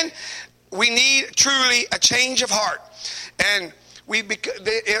sin. We need truly a change of heart. And when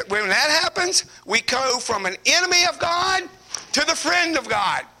that happens, we go from an enemy of God to the friend of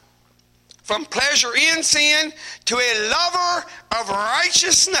God. From pleasure in sin to a lover of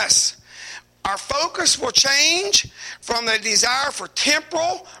righteousness. Our focus will change from the desire for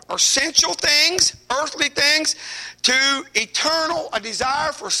temporal or sensual things, earthly things, to a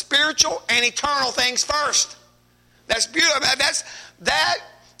desire for spiritual and eternal things first. That's beautiful. That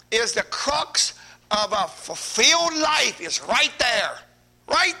is the crux of a fulfilled life. Is right there.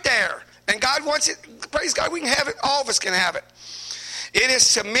 Right there. And God wants it. Praise God, we can have it. All of us can have it. It is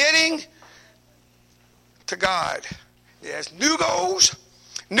submitting to God. It has new goals,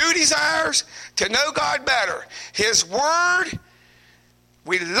 new desires to know God better. His Word,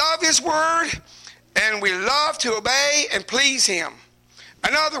 we love His Word, and we love to obey and please Him.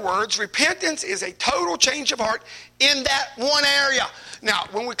 In other words, repentance is a total change of heart in that one area. Now,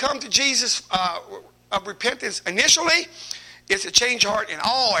 when we come to Jesus of repentance initially, it's a change of heart in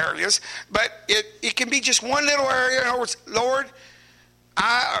all areas, but it can be just one little area. In other words, Lord,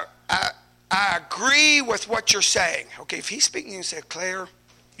 I agree with what you're saying. Okay, if He's speaking to you and said, Claire,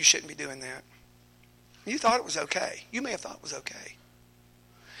 you shouldn't be doing that. You thought it was okay. You may have thought it was okay.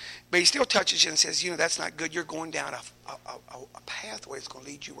 But He still touches you and says, that's not good. You're going down a pathway that's going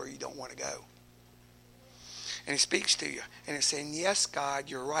to lead you where you don't want to go. And He speaks to you. And it's saying, yes, God,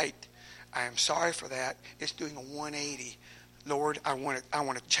 you're right. I am sorry for that. It's doing a 180. Lord, I want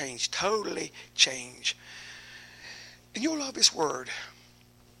to change, totally change. And you'll love His Word.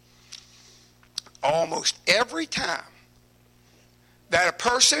 Almost every time that a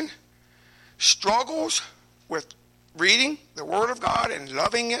person struggles with reading the Word of God and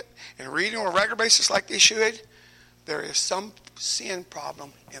loving it and reading on a regular basis like they should, there is some sin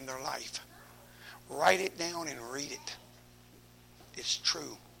problem in their life. Write it down and read it. It's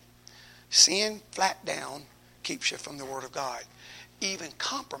true. Sin, flat down, keeps you from the Word of God. Even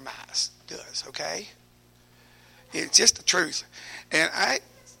compromise does, okay? It's just the truth. And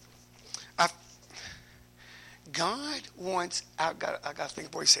God wants, I got to think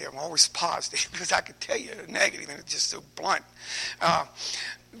of what He said. I'm always positive because I could tell you the negative and it's just so blunt.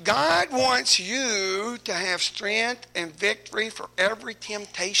 God wants you to have strength and victory for every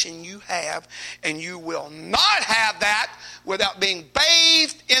temptation you have, and you will not have that without being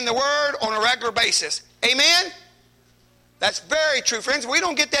bathed in the Word on a regular basis. Amen? That's very true, friends. We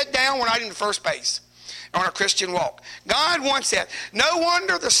don't get that down, we're not in the first base on our Christian walk. God wants that. No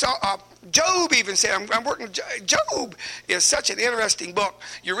wonder Job even said, I'm working, Job is such an interesting book.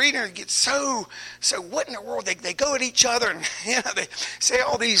 You read it and you get so what in the world? They go at each other and they say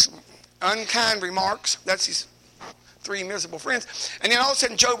all these unkind remarks. That's his three miserable friends. And then all of a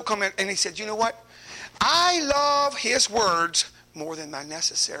sudden Job will come in and he said, you know what? I love his words more than my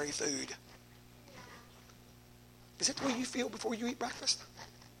necessary food. Is that the way you feel before you eat breakfast?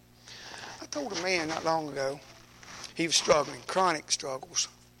 I told a man not long ago, he was struggling, chronic struggles.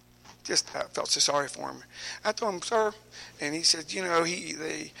 Just I felt so sorry for him. I told him, sir, and he said,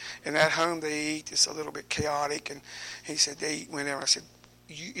 in that home they eat. It's a little bit chaotic. And he said they eat whenever. I said,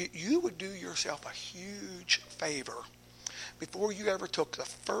 you would do yourself a huge favor before you ever took the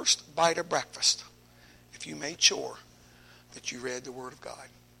first bite of breakfast if you made sure that you read the Word of God.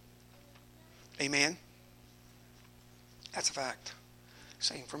 Amen? That's a fact.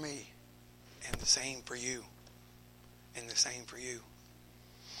 Same for me. And the same for you. And the same for you.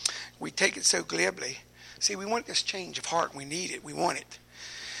 We take it so glibly. See, we want this change of heart. We need it. We want it.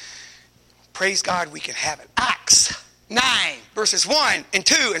 Praise God, we can have it. Acts 9, verses 1 and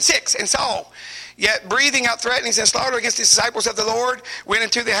 2 and 6 and Saul, yet breathing out threatenings and slaughter against the disciples of the Lord, went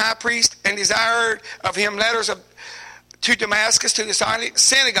unto the high priest and desired of him letters to Damascus, to the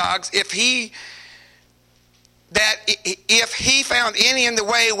synagogues, if he found any in the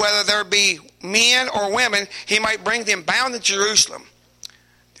way, whether there be men or women, he might bring them bound to Jerusalem.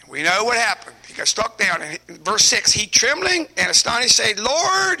 We know what happened. He got struck down. In verse 6, he trembling and astonished said,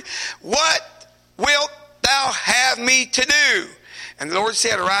 Lord, what wilt thou have me to do? And the Lord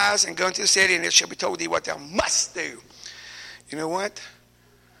said, arise and go into the city, and it shall be told thee what thou must do. You know what?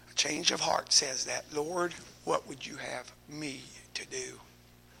 A change of heart says that. Lord, what would you have me to do?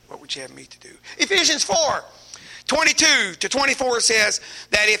 What would you have me to do? Ephesians 4:22-24 says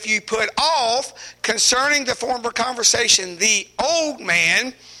that if you put off concerning the former conversation the old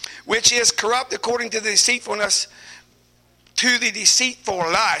man, which is corrupt according to the deceitfulness, to the deceitful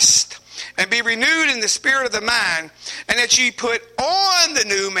lust, and be renewed in the spirit of the mind, and that ye put on the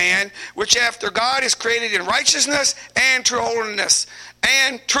new man, which after God is created in righteousness and true holiness.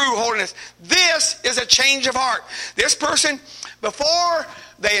 This is a change of heart. This person, before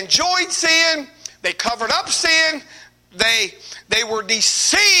they enjoyed sin, they covered up sin, they were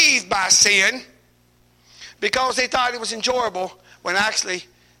deceived by sin because they thought it was enjoyable, when actually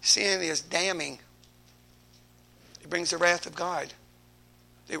sin is damning. It brings the wrath of God.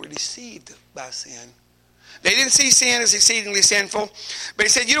 They were deceived by sin. They didn't see sin as exceedingly sinful. But he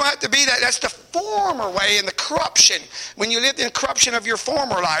said, you don't have to be that. That's the former way and the corruption. When you lived in corruption of your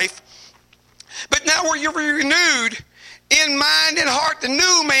former life. But now where you're renewed in mind and heart, the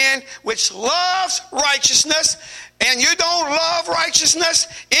new man, which loves righteousness. And you don't love righteousness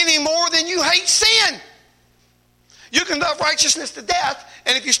any more than you hate sin. You can love righteousness to death.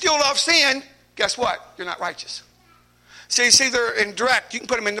 And if you still love sin, guess what? You're not righteous. So you see, they're in direct. You can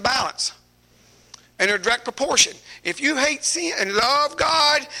put them in the balance. And they're direct proportion. If you hate sin and love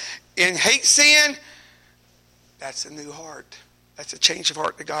God and hate sin, that's a new heart. That's a change of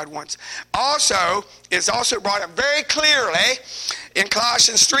heart that God wants. Also, it's also brought up very clearly in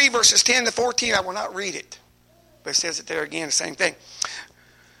Colossians 3, verses 10-14. I will not read it. But it says it there again, the same thing.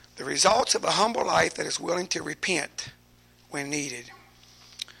 The results of a humble life that is willing to repent when needed.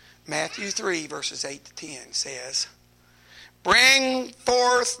 Matthew 3, verses 8-10 says, bring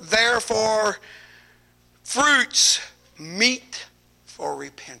forth, therefore, fruits meet for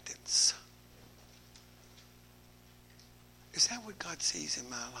repentance. Is that what God sees in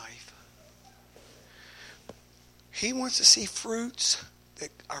my life? He wants to see fruits that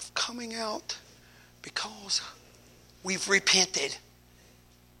are coming out because we've repented.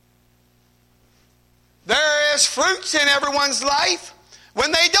 There is fruits in everyone's life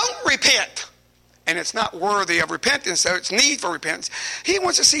when they don't repent. And it's not worthy of repentance, so it's need for repentance. He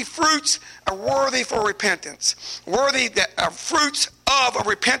wants to see fruits are worthy for repentance. Worthy that are fruits of a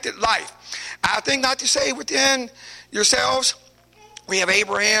repentant life. I think not to say within yourselves, we have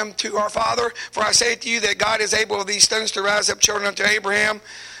Abraham to our father. For I say to you that God is able of these stones to rise up children unto Abraham.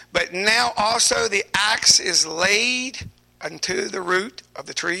 But now also the axe is laid unto the root of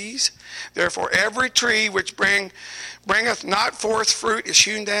the trees. Therefore every tree which bringeth not forth fruit is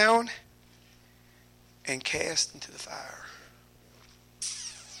hewn down and cast into the fire.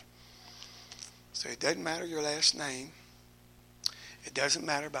 So it doesn't matter your last name. It doesn't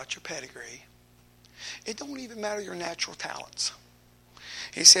matter about your pedigree. It don't even matter your natural talents.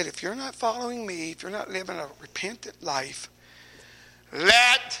 He said, if you're not following me, if you're not living a repentant life,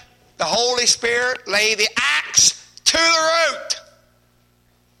 let the Holy Spirit lay the axe to the root.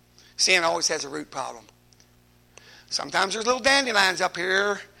 Sin always has a root problem. Sometimes there's little dandelions up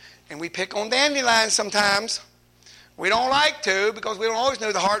here, and we pick on dandelions sometimes. We don't like to because we don't always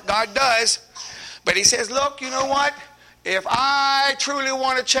know the heart God does. But he says, look, you know what? If I truly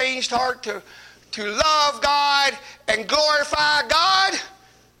want a changed heart to love God and glorify God,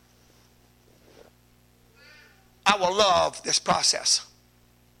 I will love this process.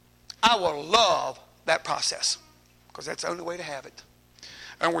 I will love that process because that's the only way to have it.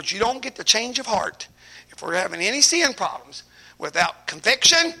 In other words, you don't get the change of heart if we're having any sin problems without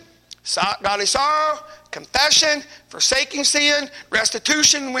conviction, godly sorrow, confession, forsaking sin,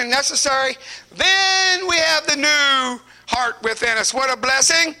 restitution when necessary. Then we have the new heart within us. What a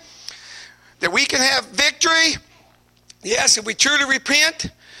blessing that we can have victory. Yes, if we truly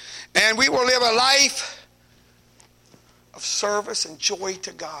repent, and we will live a life of service and joy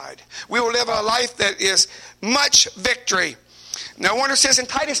to God. We will live a life that is much victory. No wonder it says in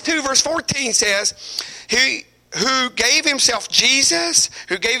Titus 2 verse 14 says, he who gave himself, Jesus,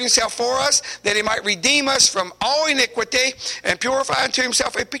 who gave himself for us, that he might redeem us from all iniquity and purify unto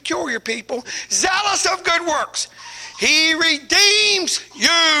himself a peculiar people, zealous of good works. He redeems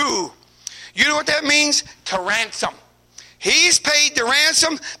you. You know what that means? To ransom. He's paid the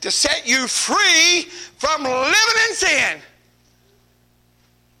ransom to set you free from living in sin.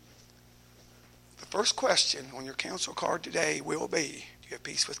 The first question on your counsel card today will be, do you have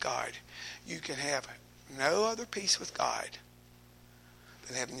peace with God? You can have no other peace with God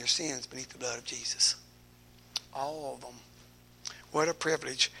than having your sins beneath the blood of Jesus. All of them. What a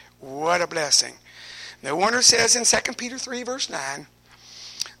privilege. What a blessing. No wonder it says in 2 Peter 3, verse 9,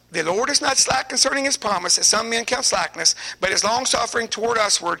 the Lord is not slack concerning his promise, as some men count slackness, but is long-suffering toward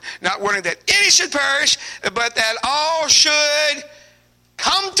usward, not wanting that any should perish, but that all should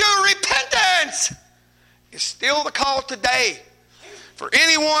come to repentance. It's still the call today. For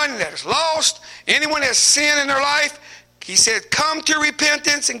anyone that is lost, anyone that has sin in their life, he said, come to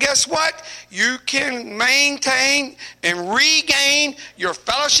repentance, and guess what? You can maintain and regain your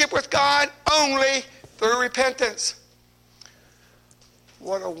fellowship with God only through repentance.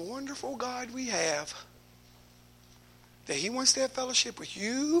 What a wonderful God we have, that he wants to have fellowship with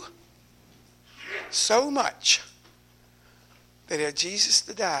you so much that he had Jesus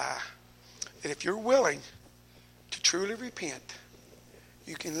to die, that if you're willing to truly repent,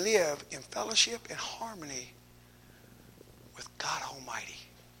 you can live in fellowship and harmony with God Almighty.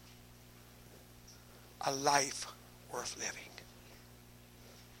 A life worth living.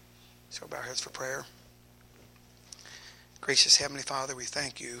 So bow our heads for prayer. Gracious Heavenly Father, we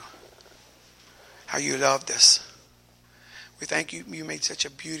thank you how you loved us. We thank you, you made such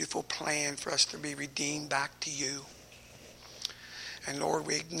a beautiful plan for us to be redeemed back to you. And Lord,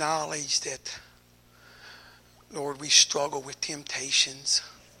 we acknowledge that, Lord, we struggle with temptations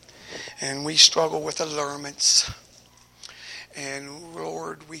and we struggle with allurements. And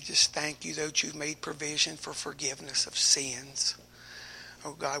Lord, we just thank you that you've made provision for forgiveness of sins.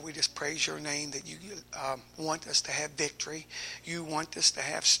 Oh God, we just praise your name that you want us to have victory. You want us to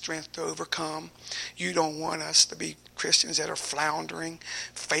have strength to overcome. You don't want us to be Christians that are floundering,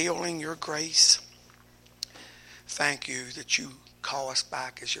 failing your grace. Thank you that you call us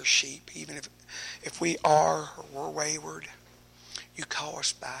back as your sheep. Even if we are or we're wayward, you call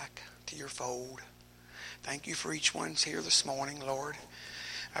us back to your fold. Thank you for each one's here this morning, Lord.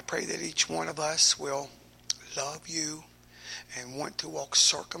 I pray that each one of us will love you and want to walk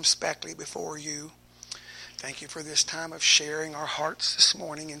circumspectly before you. Thank you for this time of sharing our hearts this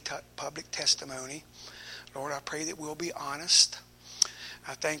morning in public testimony. Lord, I pray that we'll be honest.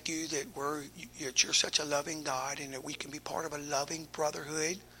 I thank you that you're such a loving God and that we can be part of a loving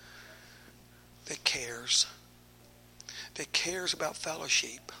brotherhood that cares about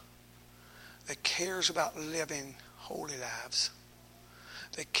fellowship, that cares about living holy lives,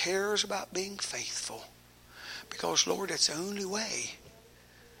 that cares about being faithful. Because, Lord, that's the only way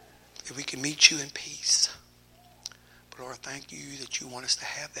that we can meet you in peace. But, Lord, thank you that you want us to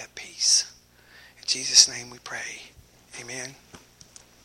have that peace. In Jesus' name we pray. Amen.